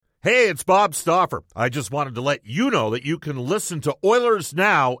Hey, it's Bob Stauffer. I just wanted to let you know that you can listen to Oilers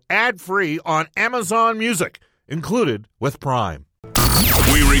Now ad-free on Amazon Music, included with Prime.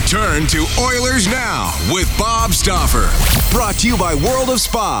 We return to Oilers Now with Bob Stauffer. Brought to you by World of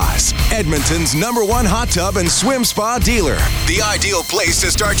Spas, Edmonton's #1 hot tub and swim spa dealer. The ideal place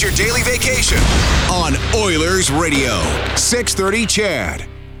to start your daily vacation on Oilers Radio. 630 CHED.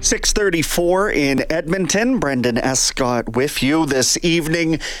 6:34 in Edmonton. Brendan Escott with you this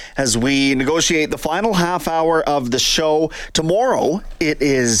evening as we negotiate the final half hour of the show. Tomorrow, it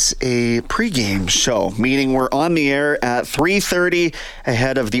is a pregame show, meaning we're on the air at 3:30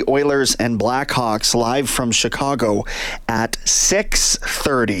 ahead of the Oilers and Blackhawks live from Chicago at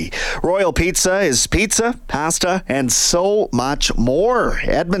 6:30. Royal Pizza is pizza, pasta, and so much more.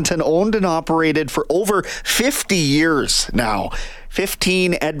 Edmonton owned and operated for over 50 years now.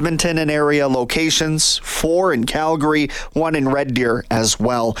 15 Edmonton and area locations, 4 in Calgary, 1 in Red Deer as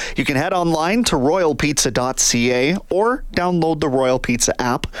well. You can head online to royalpizza.ca or download the Royal Pizza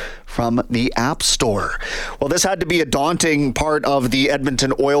app from the App Store. Well, this had to be a daunting part of the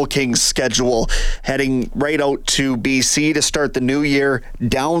Edmonton Oil Kings schedule, heading right out to BC to start the new year,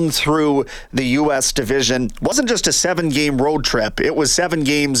 down through the U.S. division. It wasn't just a 7-game road trip. It was 7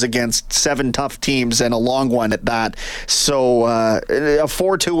 games against 7 tough teams and a long one at that. So a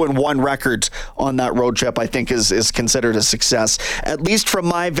 4-2-1 record on that road trip, I think, is considered a success, at least from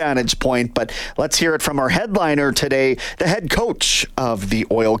my vantage point. But let's hear it from our headliner today, the head coach of the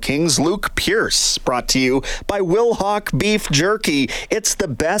Oil Kings, Luke Pierce, brought to you by Wilhauk Beef Jerky. It's the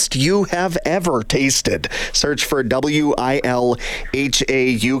best you have ever tasted. Search for WILHAUK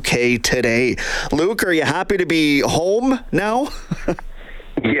today. Luke, are you happy to be home now?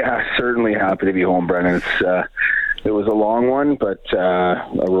 Yeah, certainly happy to be home, Brennan. It was a long one, but a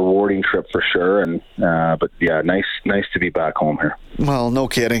rewarding trip for sure. But yeah, nice to be back home here. Well, no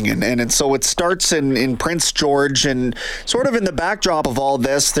kidding. And so it starts in Prince George, and sort of in the backdrop of all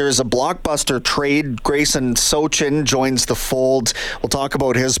this, there's a blockbuster trade. Grayson Sochin joins the fold. We'll talk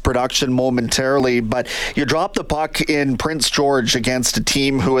about his production momentarily, but you drop the puck in Prince George against a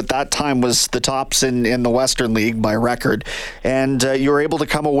team who at that time was the tops in the Western League by record, and you were able to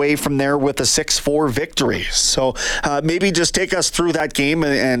come away from there with a 6-4 victory. So maybe just take us through that game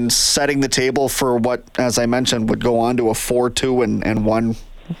and setting the table for what, as I mentioned, would go on to a 4-2-1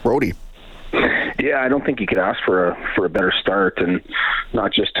 roadie. Yeah, I don't think you could ask for a better start, and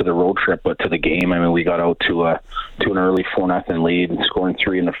not just to the road trip, but to the game. I mean, we got out to an early 4-0 lead, scoring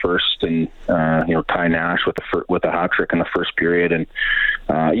 3 in the first, and Ty Nash with a hat trick in the first period, and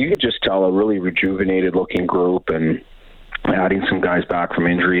you could just tell a really rejuvenated looking group, and adding some guys back from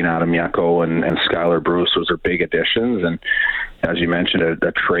injury, and Adam Yeko and Skylar Bruce, those are big additions. And as you mentioned,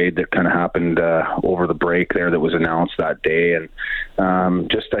 a trade that kind of happened over the break there that was announced that day, and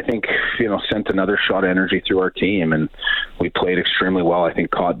I think sent another shot of energy through our team, and we played extremely well. I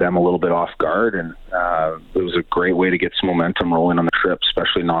think caught them a little bit off guard, and it was a great way to get some momentum rolling on the trip,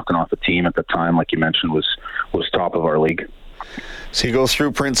 especially knocking off a team at the time, like you mentioned, was top of our league. So you go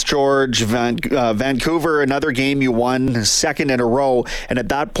through Prince George, Vancouver, another game you won, second in a row, and at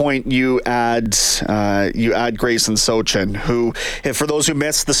that point you add Grayson Sochin, who, for those who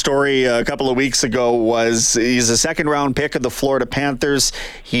missed the story a couple of weeks ago, he's a second-round pick of the Florida Panthers.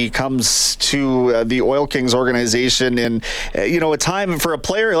 He comes to the Oil Kings organization in a time for a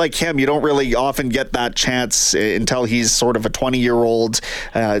player like him, you don't really often get that chance until he's sort of a 20-year-old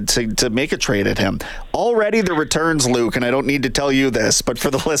to make a trade at him. Already the returns, Luke, and I don't need to tell you this, but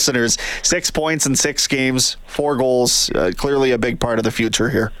for the listeners, 6 points in 6 games, 4 goals, clearly a big part of the future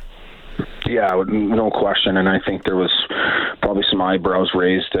here. Yeah, no question, and I think there was probably some eyebrows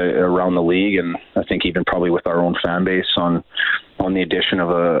raised around the league, and I think even probably with our own fan base on the addition of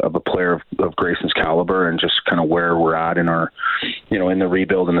a player of Grayson's caliber, and just kind of where we're at in our, in the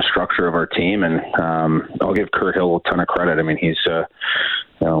rebuild and the structure of our team. And I'll give Kurt Hill a ton of credit. I mean, he's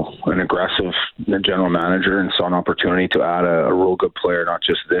an aggressive general manager, and saw an opportunity to add a real good player, not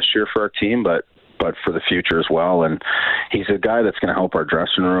just this year for our team, but for the future as well. And he's a guy that's going to help our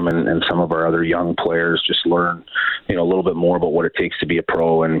dressing room and some of our other young players just learn, a little bit more about what it takes to be a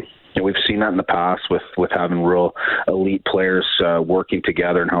pro. And we've seen that in the past with having real elite players working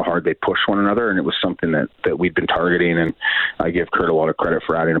together and how hard they push one another. And it was something that we've been targeting. And I give Kurt a lot of credit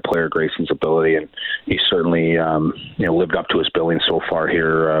for adding a player of Grayson's ability. And he certainly, lived up to his billing so far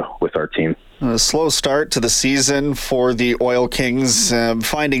here with our team. A slow start to the season for the Oil Kings.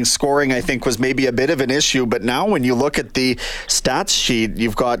 Finding scoring, I think, was maybe a bit of an issue. But now when you look at the stats sheet,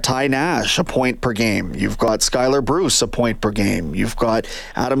 you've got Ty Nash, a point per game. You've got Skylar Bruce, a point per game. You've got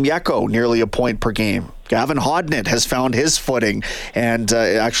Adam Yeko, nearly a point per game. Gavin Hodnett has found his footing and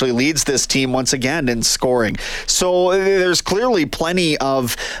actually leads this team once again in scoring. So there's clearly plenty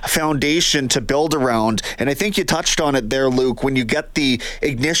of foundation to build around. And I think you touched on it there, Luke, when you get the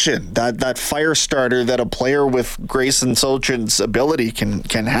ignition, that fire starter that a player with Grayson Sochin's ability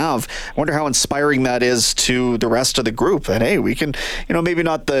can have. I wonder how inspiring that is to the rest of the group. And hey, we can, maybe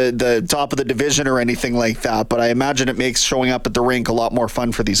not the top of the division or anything like that, but I imagine it makes showing up at the rink a lot more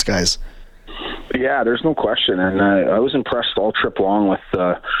fun for these guys. Yeah, there's no question, and I was impressed all trip long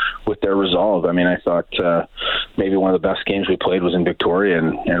with their resolve. I mean, I thought maybe one of the best games we played was in Victoria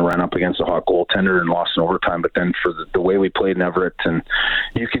and ran up against a hot goaltender and lost in overtime. But then for the way we played in Everett, and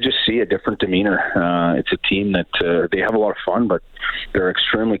you could just see a different demeanor. It's a team that they have a lot of fun, but they're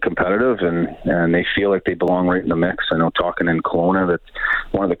extremely competitive, and they feel like they belong right in the mix. I know talking in Kelowna that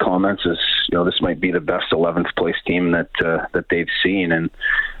one of the comments is, this might be the best 11th place team that they've seen, and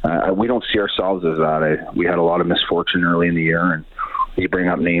we don't see ourselves as that. We had a lot of misfortune early in the year, and you bring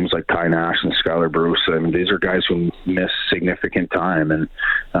up names like Ty Nash and Skylar Bruce. I mean, these are guys who miss significant time, and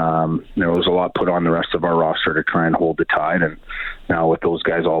there was a lot put on the rest of our roster to try and hold the tide. And now with those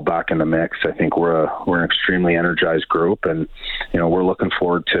guys all back in the mix, I think we're an extremely energized group, and we're looking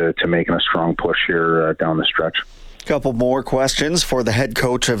forward to making a strong push here down the stretch. Couple more questions for the head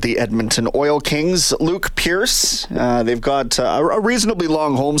coach of the Edmonton Oil Kings, Luke Pierce. They've got a reasonably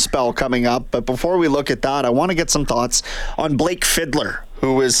long home spell coming up, but before we look at that, I want to get some thoughts on Blake Fiddler,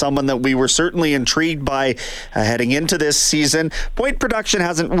 who is someone that we were certainly intrigued by heading into this season. Point production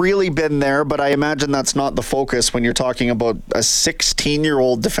hasn't really been there, but I imagine that's not the focus when you're talking about a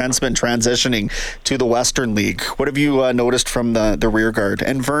 16-year-old defenseman transitioning to the Western League. What have you noticed from the rear guard?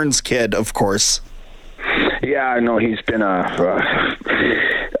 And Vern's kid, of course. Yeah, I know he's been I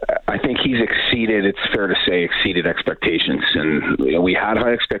think he's exceeded expectations, and we had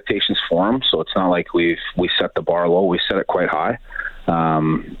high expectations for him, so it's not like we set the bar low. We set it quite high.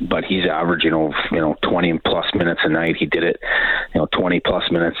 But he's averaging 20 plus minutes a night. He did it 20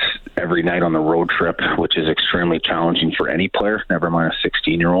 plus minutes every night on the road trip, which is extremely challenging for any player, never mind a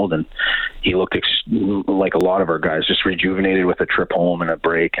 16-year-old. And he looked like a lot of our guys, just rejuvenated with a trip home and a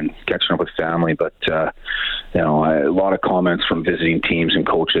break and catching up with family. But a lot of comments from visiting teams and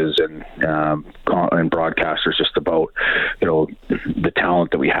coaches and broadcasters just about the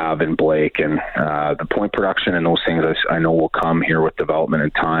talent that we have in Blake, and the point production and those things I know will come here with development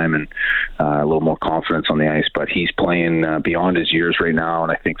and time and a little more confidence on the ice. But he's playing beyond his years right now,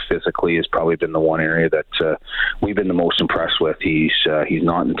 and I think physically has probably been the one area that we've been the most impressed with. He's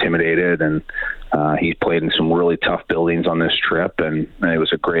not intimidated, and he's played in some really tough buildings on this trip, and it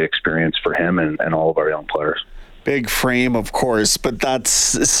was a great experience for him and all of our young players. Big frame, of course, but that's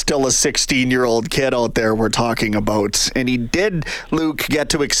still a 16-year-old kid out there we're talking about. And he did, Luke, get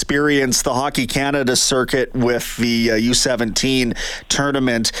to experience the Hockey Canada circuit with the U17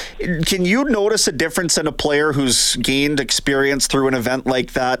 tournament. Can you notice a difference in a player who's gained experience through an event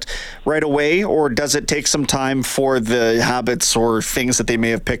like that right away, or does it take some time for the habits or things that they may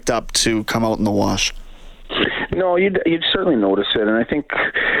have picked up to come out in the wash? No, you'd certainly notice it, and I think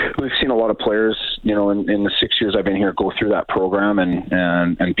we've seen a lot of players, in the 6 years I've been here, go through that program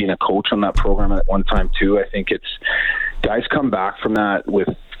and being a coach on that program at one time too. I think it's guys come back from that with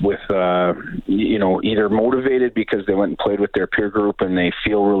either motivated because they went and played with their peer group and they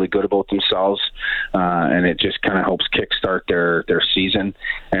feel really good about themselves, and it just kind of helps kickstart their season.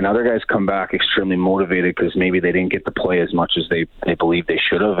 And other guys come back extremely motivated because maybe they didn't get to play as much as they believe they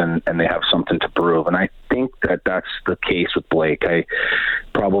should have, and they have something to prove. And I think that's the case with Blake. I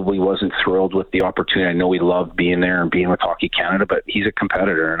probably wasn't thrilled with the opportunity. I know he loved being there and being with Hockey Canada, but he's a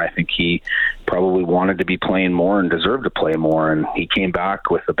competitor, and I think he probably wanted to be playing more and deserved to play more. And he came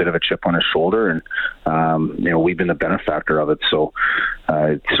back with a bit of a chip on his shoulder, and we've been the benefactor of it. So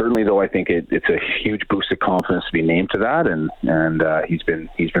certainly, though, I think it's a huge boost of confidence to be named to that, and he's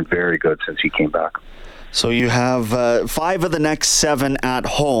been very good since he came back. So you have 5 of the next 7 at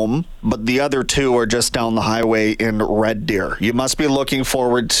home, but the other 2 are just down the highway in Red Deer. You must be looking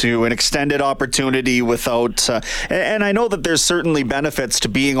forward to an extended opportunity without... and I know that there's certainly benefits to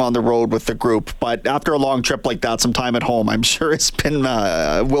being on the road with the group, but after a long trip like that, some time at home, I'm sure it's been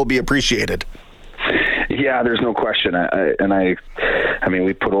will be appreciated. Yeah, there's no question. I mean,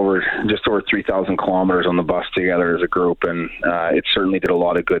 we put just over 3,000 kilometers on the bus together as a group, and it certainly did a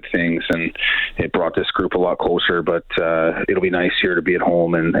lot of good things, and it brought this group a lot closer. But it'll be nice here to be at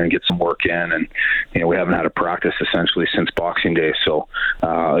home and get some work in. And we haven't had a practice essentially since Boxing Day, so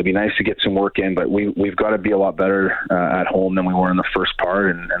it'd be nice to get some work in. But we've got to be a lot better at home than we were in the first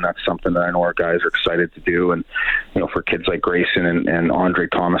part, and that's something that I know our guys are excited to do. And for kids like Grayson and Andre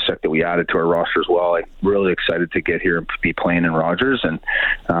Tomasek that we added to our roster as well, really excited to get here and be playing in Rogers, and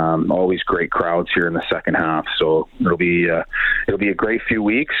always great crowds here in the second half. So it'll be a great few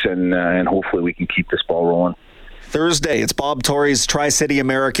weeks, and hopefully we can keep this ball rolling. Thursday, it's Bob Torrey's Tri-City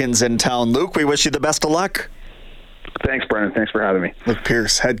Americans in town. Luke, we wish you the best of luck. Thanks, Brendan. Thanks for having me. Luke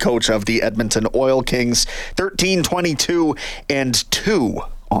Pierce, head coach of the Edmonton Oil Kings, 13-22-2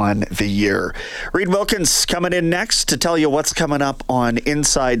 on the year. Reed Wilkins coming in next to tell you what's coming up on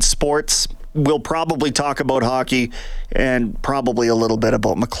Inside Sports. We'll probably talk about hockey and probably a little bit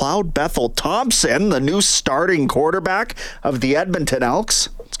about McLeod Bethel Thompson, the new starting quarterback of the Edmonton Elks.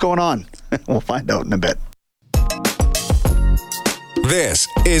 What's going on? We'll find out in a bit. This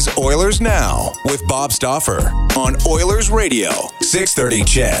is Oilers Now with Bob Stauffer on Oilers Radio, 630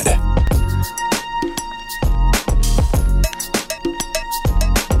 CHED.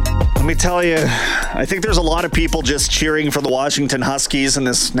 Let me tell you, I think there's a lot of people just cheering for the Washington Huskies in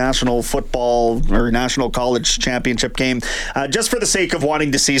this National Football or National College Championship game just for the sake of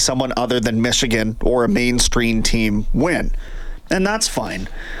wanting to see someone other than Michigan or a mainstream team win. And that's fine.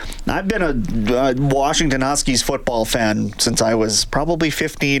 I've been a Washington Huskies football fan since I was probably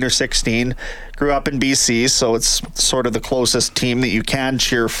 15 or 16. Grew up in BC, so it's sort of the closest team that you can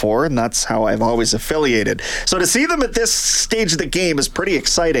cheer for, and that's how I've always affiliated. So to see them at this stage of the game is pretty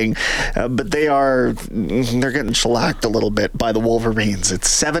exciting, but they're getting shellacked a little bit by the Wolverines. It's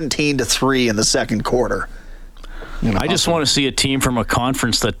 17-3 in the second quarter. I just want to see a team from a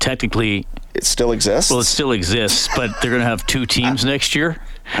conference that technically... It still exists? Well, it still exists, but they're going to have two teams next year?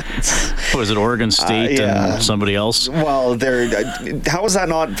 What is it, Oregon State and somebody else? Well, how is that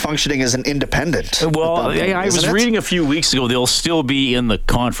not functioning as an independent? Well, I was reading a few weeks ago, they'll still be in the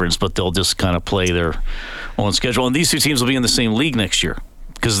conference, but they'll just kind of play their own schedule. And these two teams will be in the same league next year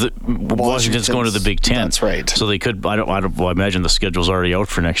because Washington's going to the Big Ten. That's right. So they could, I imagine the schedule's already out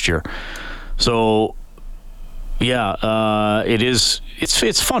for next year. So... Yeah, it is.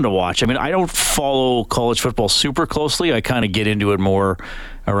 It's fun to watch. I mean, I don't follow college football super closely. I kind of get into it more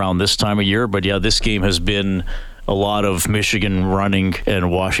around this time of year. But yeah, this game has been a lot of Michigan running and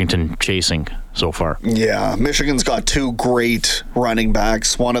Washington chasing so far. Yeah, Michigan's got two great running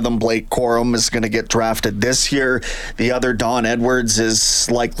backs. One of them, Blake Corum, is going to get drafted this year. The other, Don Edwards, is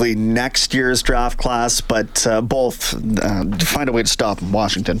likely next year's draft class, but both find a way to stop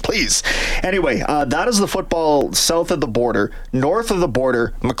Washington, please. Anyway, that is the football south of the border. North of the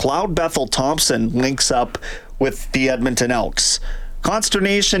border, McLeod Bethel Thompson links up with the Edmonton Elks.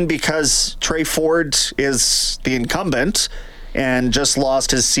 Consternation because Trey Ford is the incumbent and just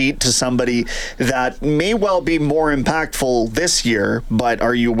lost his seat to somebody that may well be more impactful this year, but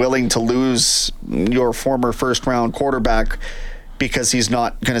are you willing to lose your former first-round quarterback because he's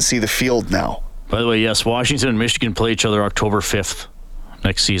not going to see the field now? By the way, yes, Washington and Michigan play each other October 5th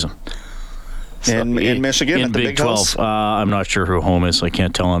next season. In Michigan? In at the Big 12. I'm not sure who home is. I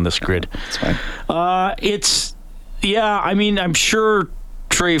can't tell on this grid. That's fine. Yeah, I mean, I'm sure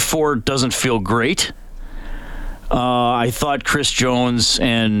Trey Ford doesn't feel great. I thought Chris Jones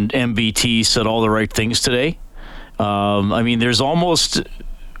and MBT said all the right things today. I mean, there's almost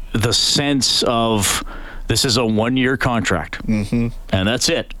the sense of this is a one-year contract, and that's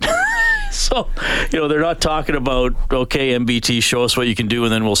it. So, they're not talking about, okay, MBT, show us what you can do,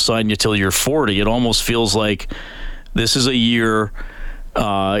 and then we'll sign you till you're 40. It almost feels like this is a year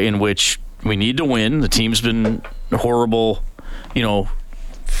in which we need to win. The team's been horrible,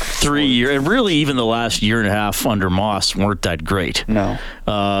 3 years, and really even the last year and a half under Moss weren't that great. No.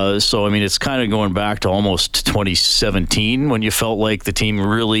 So, I mean, it's kind of going back to almost 2017 when you felt like the team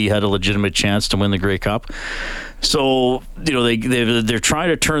really had a legitimate chance to win the Grey Cup. So, they're trying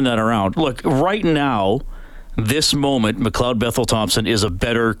to turn that around. Look, right now, this moment, McLeod Bethel Thompson is a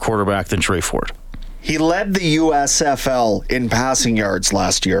better quarterback than Trey Ford. He led the USFL in passing yards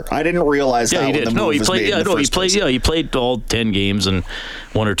last year. I didn't realize that. He did. He played all 10 games and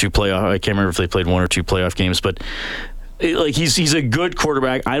one or two playoff. I can't remember if they played one or two playoff games, but he's a good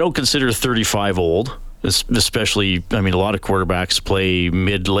quarterback. I don't consider 35 old, especially. I mean, a lot of quarterbacks play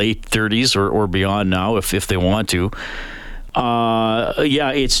mid-late 30s or beyond now if they want to.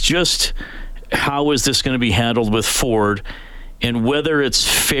 It's just how is this going to be handled with Ford, and whether it's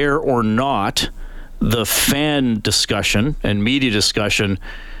fair or not. The fan discussion and media discussion,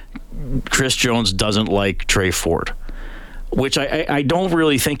 Chris Jones doesn't like Trey Ford, which I don't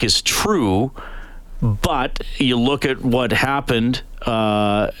really think is true, but you look at what happened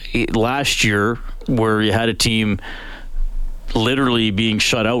last year where you had a team literally being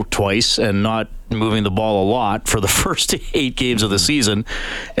shut out twice and not moving the ball a lot for the first 8 games of the season,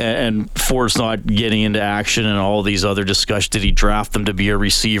 and Ford's not getting into action and all these other discussions. Did he draft them to be a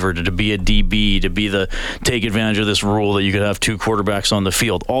receiver, to be a DB, to take advantage of this rule that you could have 2 quarterbacks on the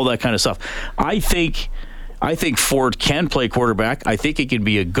field, all that kind of stuff. I think Ford can play quarterback. I think he can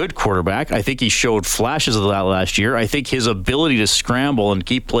be a good quarterback. I think he showed flashes of that last year. I think his ability to scramble and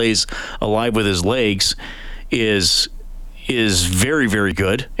keep plays alive with his legs is very, very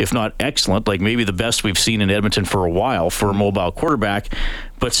good, if not excellent, like maybe the best we've seen in Edmonton for a while for a mobile quarterback,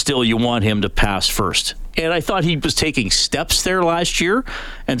 but still you want him to pass first. And I thought he was taking steps there last year,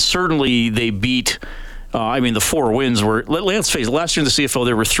 and certainly they beat, the 4 wins were, let's face it, last year in the CFL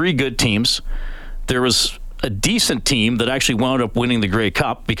there were 3 good teams. There was a decent team that actually wound up winning the Grey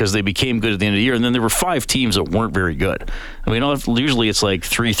Cup because they became good at the end of the year, and then there were 5 teams that weren't very good. I mean, usually it's like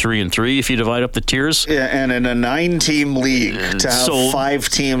 3-3-3 if you divide up the tiers. Yeah, and in a 9-team league, to have 5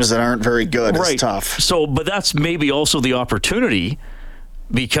 teams that aren't very good is tough. So, but that's maybe also the opportunity,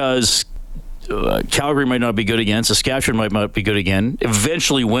 because Calgary might not be good again. Saskatchewan might not be good again.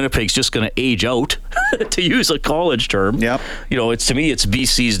 Eventually, Winnipeg's just going to age out, to use a college term. Yep. To me, it's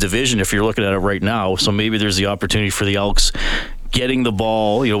BC's division if you're looking at it right now. So maybe there's the opportunity for the Elks getting the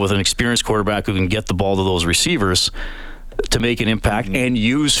ball, with an experienced quarterback who can get the ball to those receivers to make an impact and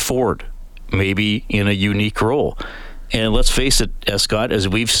use Ford maybe in a unique role. And let's face it, Escott, as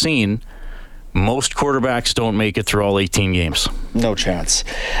we've seen, most quarterbacks don't make it through all 18 games. No chance.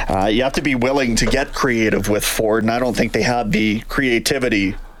 You have to be willing to get creative with Ford, and I don't think they had the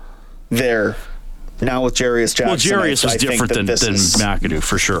creativity there. Now with Jarius Jackson, Jarius was different than McAdoo,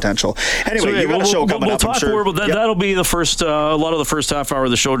 for sure. Potential. Anyway, you got a show coming up. We'll talk more, but that'll be the first, a lot of the first half hour of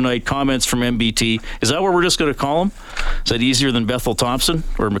the show tonight. Comments from MBT. Is that what we're just going to call him? Is that easier than Bethel Thompson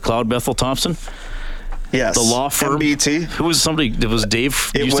or McLeod Bethel Thompson? Yes. The law firm. MBT. Who was somebody? It was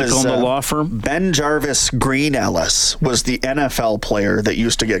Dave used to call him the law firm? Ben Jarvis Green Ellis was the NFL player that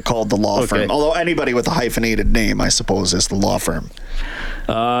used to get called the law firm. Although anybody with a hyphenated name, I suppose, is the law firm.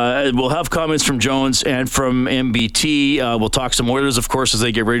 We'll have comments from Jones and from MBT. We'll talk some Oilers, of course, as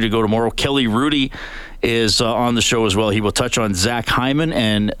they get ready to go tomorrow. Kelly Rudy is on the show as well. He will touch on Zach Hyman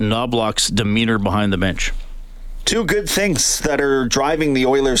and Knobloch's demeanor behind the bench. 2 good things that are driving the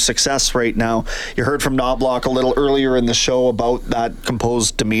Oilers' success right now. You heard from Knobloch a little earlier in the show about that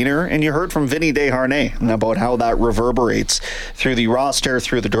composed demeanor, and you heard from Vinny Desharnais about how that reverberates through the roster,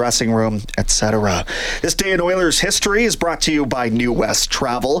 through the dressing room, etc. This day in Oilers history is brought to you by New West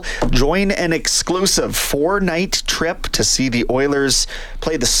Travel. Join an exclusive 4-night trip to see the Oilers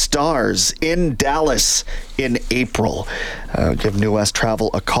play the Stars in Dallas in April. Give New West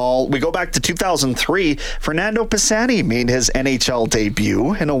Travel a call. We go back to 2003. Fernando Pisani made his NHL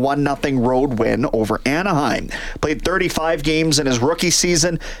debut in a 1-0 road win over Anaheim. Played 35 games in his rookie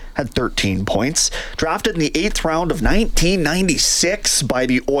season, had 13 points. Drafted in the 8th round of 1996 by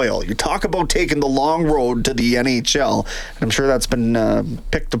the Oil. You talk about taking the long road to the NHL. I'm sure that's been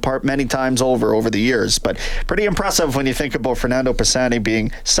picked apart many times over the years, but pretty impressive when you think about Fernando Pisani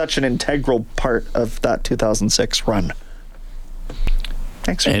being such an integral part of that 2006 run.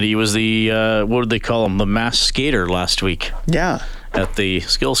 Thanks. And he was the, what did they call him? The masked skater last week. Yeah. At the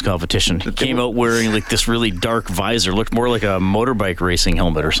skills competition. He came out wearing like this really dark visor. Looked more like a motorbike racing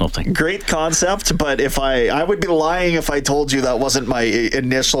helmet or something. Great concept, but if I would be lying if I told you that wasn't my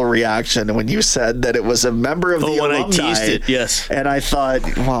initial reaction when you said that it was a member of the alumni. When I teased it, yes. And I thought,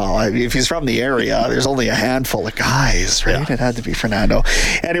 well, if he's from the area, there's only a handful of guys, right? Yeah. It had to be Fernando.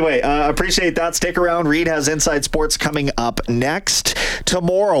 Anyway, appreciate that. Stick around. Reed has Inside Sports coming up next.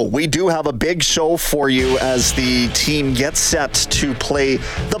 Tomorrow, we do have a big show for you as the team gets set to play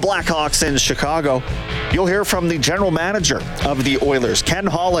the Blackhawks in Chicago. You'll hear from the general manager of the Oilers, Ken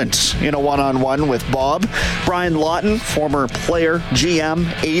Holland, in a one-on-one with Bob. Brian Lawton, former player,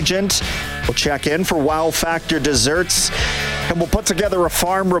 GM, agent. We'll check in for Wow Factor desserts. And we'll put together a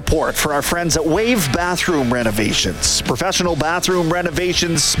farm report for our friends at Wave Bathroom Renovations. Professional bathroom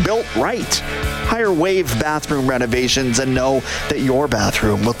renovations built right. Hire Wave Bathroom Renovations and know that your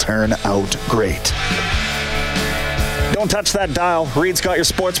bathroom will turn out great. Don't touch that dial. Reed's got your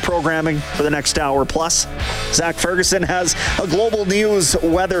sports programming for the next hour plus. Zach Ferguson has a global news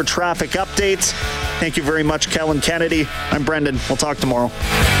weather traffic update. Thank you very much, Kellen Kennedy. I'm Brendan. We'll talk tomorrow.